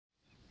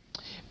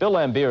Bill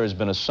Laimbeer has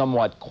been a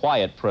somewhat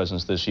quiet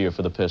presence this year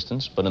for the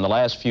Pistons, but in the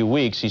last few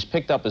weeks, he's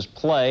picked up his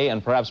play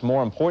and, perhaps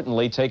more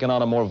importantly, taken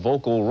on a more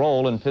vocal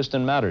role in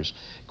Piston matters.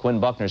 Quinn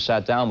Buckner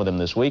sat down with him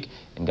this week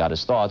and got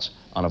his thoughts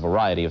on a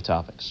variety of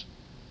topics.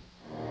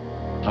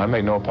 I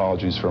make no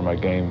apologies for my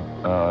game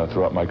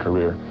throughout my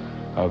career.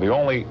 The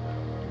only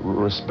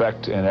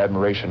respect and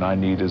admiration I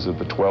need is of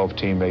the 12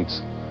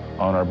 teammates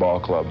on our ball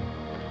club.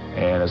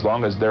 And as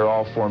long as they're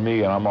all for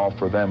me and I'm all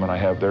for them and I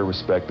have their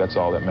respect, that's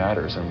all that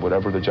matters. And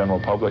whatever the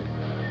general public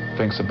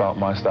thinks about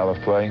my style of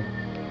play,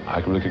 I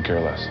really could care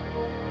less. And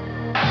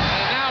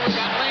now we've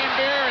got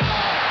Laimbeer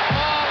and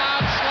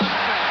all-out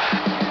slugfest.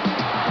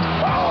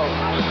 Oh,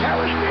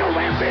 Harris Field,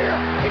 Laimbeer.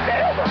 It's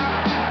over.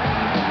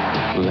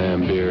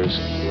 Laimbeer's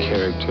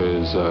character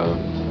is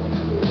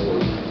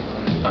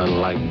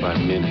unliked by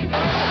many.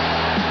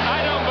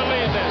 I don't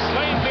believe this.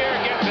 Laimbeer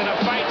gets in a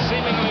fight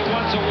seemingly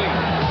once a week.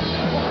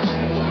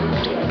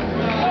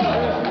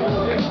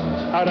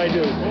 How'd I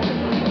do?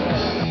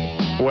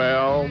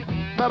 Well,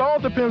 that all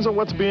depends on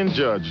what's being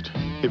judged.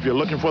 If you're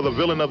looking for the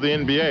villain of the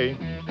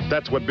NBA,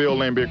 that's what Bill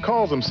Laimbeer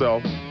calls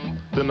himself,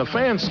 then the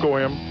fans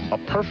score him a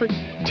perfect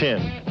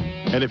 10.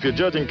 And if you're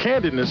judging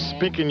candidness,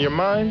 speaking your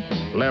mind,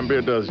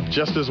 Laimbeer does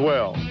just as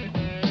well.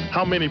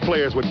 How many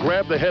players would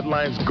grab the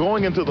headlines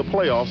going into the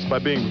playoffs by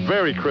being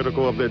very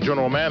critical of their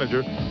general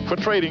manager for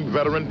trading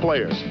veteran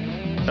players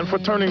and for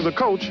turning the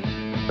coach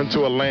into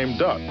a lame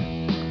duck?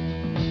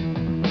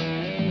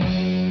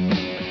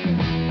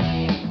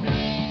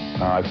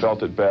 I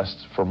felt it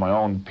best for my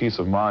own peace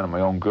of mind and my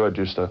own good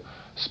just to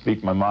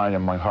speak my mind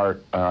and my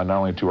heart, not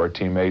only to our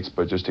teammates,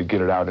 but just to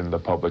get it out into the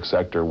public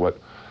sector. What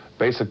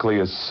basically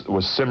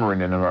was simmering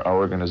in our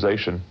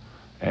organization,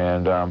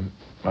 and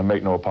I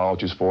make no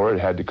apologies for it. It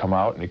had to come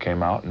out, and it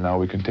came out, and now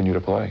we continue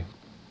to play.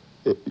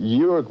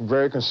 You're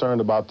very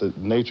concerned about the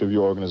nature of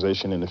your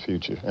organization in the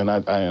future, and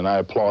I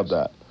applaud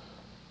that.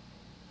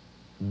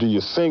 Do you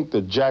think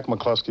that Jack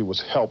McCluskey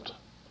was helped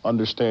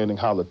understanding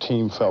how the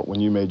team felt when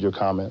you made your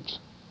comments?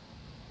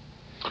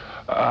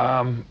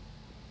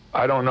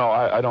 I don't know.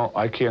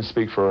 I can't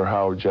speak for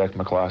how Jack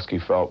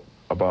McCluskey felt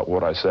about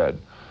what I said.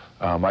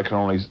 I can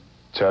only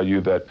tell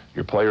you that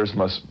your players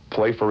must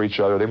play for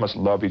each other. They must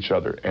love each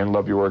other and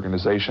love your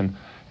organization,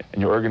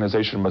 and your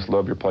organization must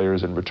love your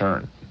players in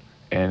return.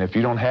 And if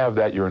you don't have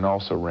that, you're an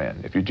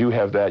also-ran. If you do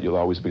have that, you'll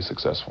always be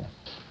successful.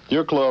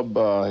 Your club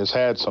has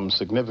had some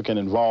significant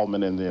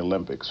involvement in the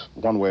Olympics,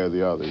 one way or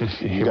the other.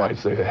 You might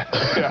say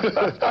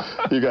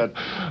that. You got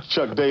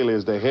Chuck Daly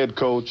as the head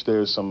coach.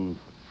 There's some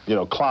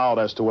cloud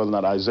as to whether or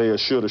not Isaiah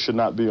should or should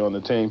not be on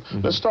the team.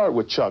 Mm-hmm. Let's start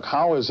with Chuck.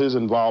 How has his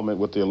involvement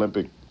with the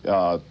Olympic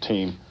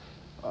team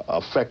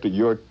affected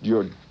your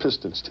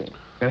Pistons team?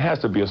 It has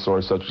to be a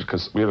sore subject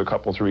because we have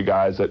three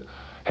guys that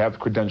have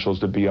credentials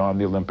to be on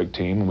the Olympic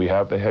team. We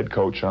have the head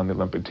coach on the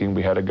Olympic team.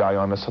 We had a guy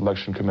on the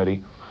selection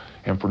committee.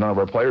 And for none of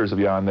our players to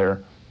be on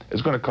there,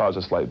 it's going to cause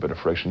a slight bit of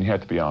friction. You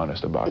have to be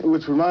honest about it.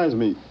 Which reminds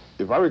me,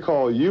 if I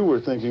recall, you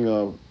were thinking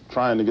of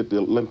trying to get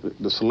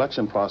the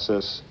selection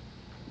process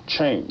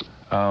changed.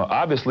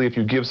 Obviously, if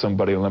you give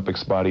somebody an Olympic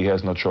spot, he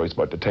has no choice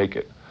but to take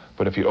it.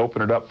 But if you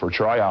open it up for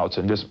tryouts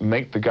and just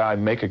make the guy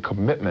make a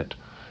commitment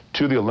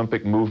to the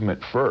Olympic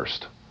movement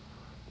first,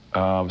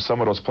 some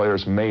of those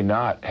players may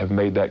not have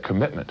made that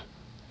commitment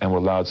and were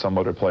allowed some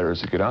other players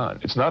to get on.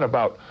 It's not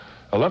about,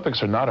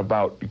 Olympics are not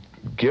about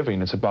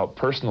giving, it's about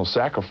personal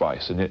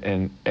sacrifice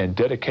and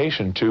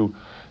dedication to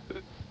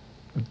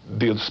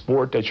the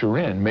sport that you're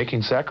in,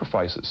 making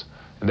sacrifices.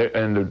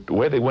 And the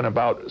way they went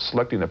about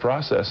selecting the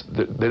process,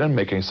 they didn't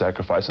make any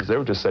sacrifices. They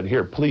were just said,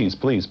 here, please,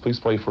 please, please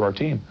play for our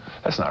team.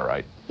 That's not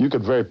right. You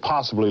could very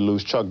possibly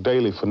lose Chuck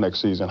Daly for next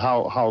season.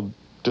 How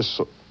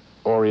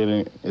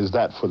disorienting is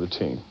that for the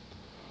team?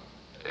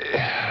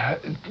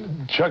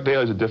 Chuck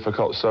Daly is a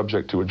difficult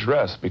subject to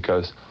address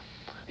because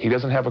he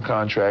doesn't have a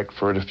contract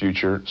for the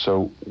future,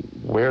 so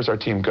where's our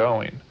team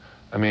going?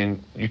 I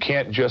mean, you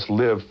can't just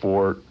live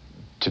for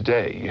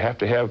today. You have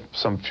to have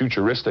some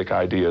futuristic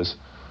ideas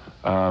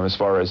as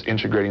far as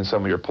integrating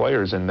some of your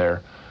players in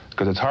there,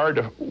 because it's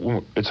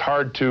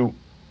hard to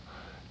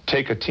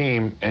take a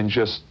team and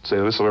just say,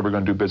 this is what we're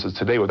going to do business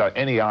today without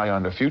any eye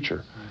on the future.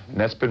 Mm-hmm. And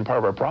that's been part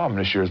of our problem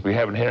this year, is we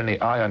haven't had any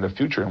eye on the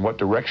future and what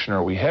direction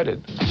are we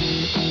headed.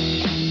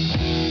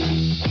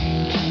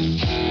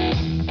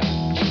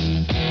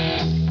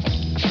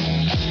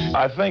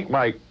 I think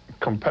my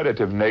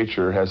competitive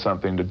nature has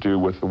something to do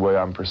with the way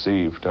I'm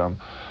perceived.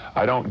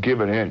 I don't give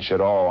an inch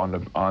at all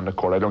on the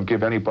court. I don't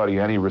give anybody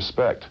any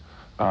respect.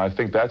 I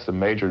think that's the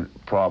major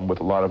problem with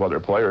a lot of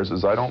other players,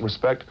 is I don't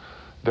respect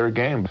their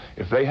game.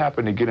 If they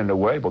happen to get in the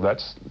way, well,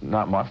 that's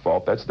not my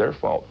fault. That's their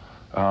fault.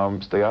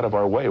 Stay out of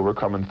our way. We're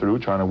coming through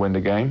trying to win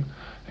the game.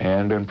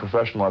 And in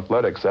professional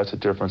athletics, that's the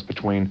difference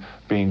between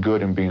being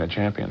good and being a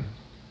champion.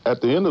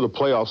 At the end of the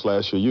playoffs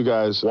last year, you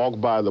guys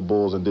walked by the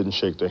Bulls and didn't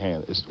shake their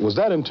hand. Was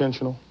that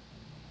intentional?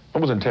 It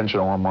was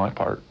intentional on my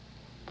part.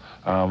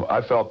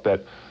 I felt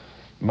that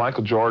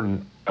Michael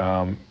Jordan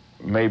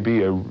may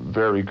be a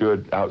very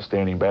good,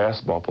 outstanding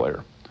basketball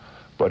player,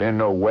 but in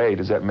no way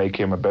does that make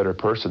him a better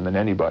person than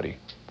anybody.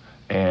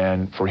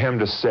 And for him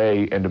to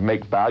say and to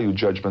make value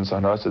judgments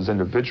on us as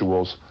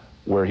individuals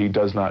where he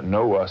does not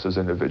know us as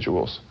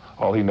individuals,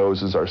 all he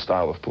knows is our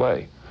style of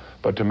play.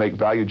 But to make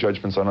value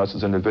judgments on us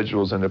as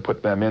individuals and to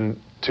put them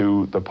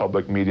into the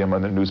public medium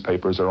on the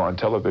newspapers or on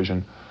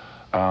television,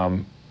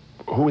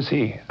 who is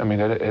he? I mean,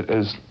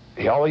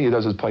 all he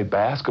does is play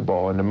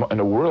basketball. In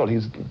the world,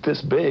 he's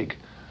this big.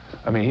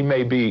 I mean, he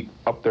may be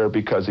up there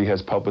because he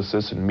has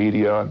publicists and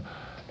media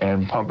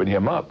and pumping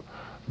him up,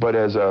 but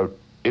as a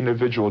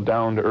individual,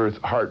 down-to-earth,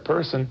 heart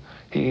person,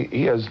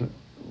 he has,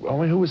 I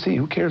mean, who is he?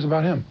 Who cares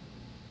about him?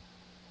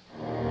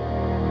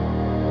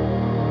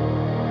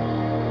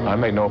 I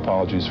make no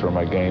apologies for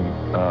my game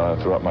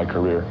throughout my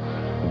career.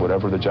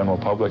 Whatever the general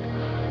public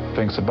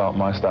thinks about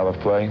my style of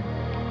play,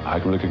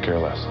 I really could care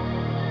less.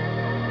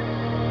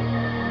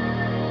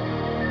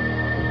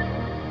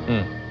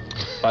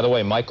 By the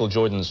way, Michael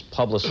Jordan's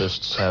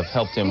publicists have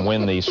helped him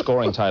win the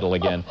scoring title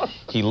again.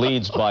 He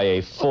leads by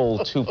a full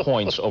 2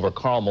 points over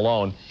Karl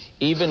Malone.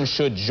 Even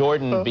should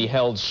Jordan be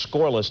held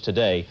scoreless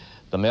today,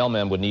 the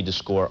mailman would need to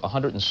score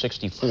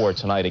 164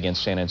 tonight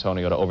against San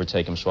Antonio to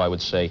overtake him, so I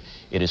would say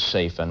it is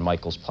safe, and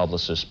Michael's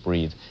publicists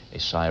breathe a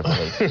sigh of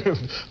relief.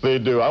 They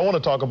do. I want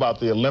to talk about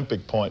the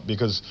Olympic point,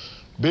 because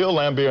Bill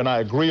Laimbeer and I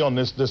agree on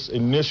this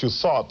initial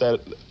thought that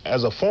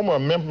as a former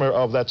member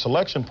of that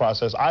selection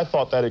process, I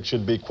thought that it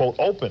should be, quote,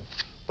 open.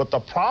 But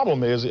the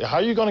problem is, how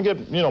are you going to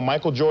get,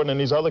 Michael Jordan and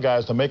these other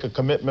guys to make a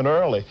commitment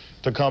early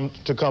to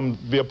come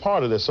be a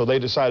part of this? So they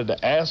decided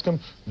to ask him,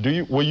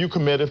 will you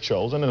commit if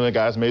chosen? And the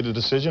guys made a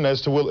decision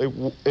as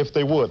to if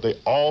they would. They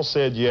all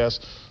said yes.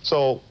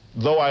 So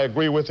though I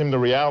agree with him, the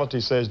reality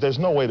says there's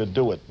no way to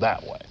do it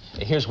that way.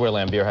 Here's where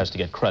Laimbeer has to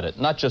get credit,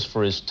 not just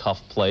for his tough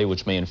play,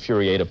 which may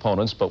infuriate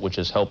opponents, but which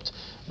has helped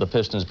the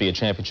Pistons be a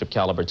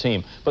championship-caliber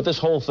team. But this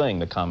whole thing,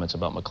 the comments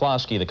about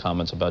McCloskey, the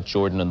comments about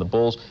Jordan and the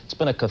Bulls, it's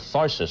been a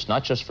catharsis,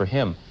 not just for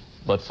him,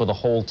 but for the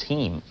whole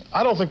team.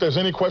 I don't think there's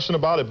any question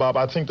about it, Bob.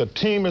 I think the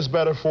team is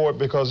better for it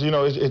because,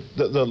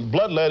 the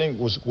bloodletting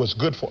was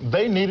good for them.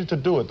 They needed to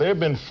do it. They've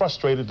been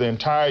frustrated the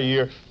entire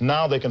year.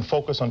 Now they can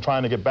focus on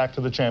trying to get back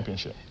to the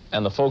championship.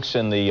 And the folks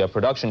in the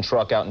production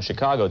truck out in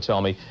Chicago tell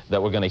me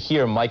that we're going to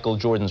hear Michael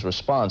Jordan's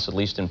response, at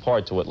least in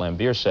part to what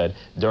Laimbeer said,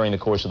 during the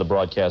course of the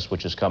broadcast,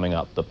 which is coming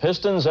up. The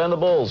Pistons and the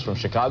Bulls from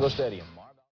Chicago Stadium.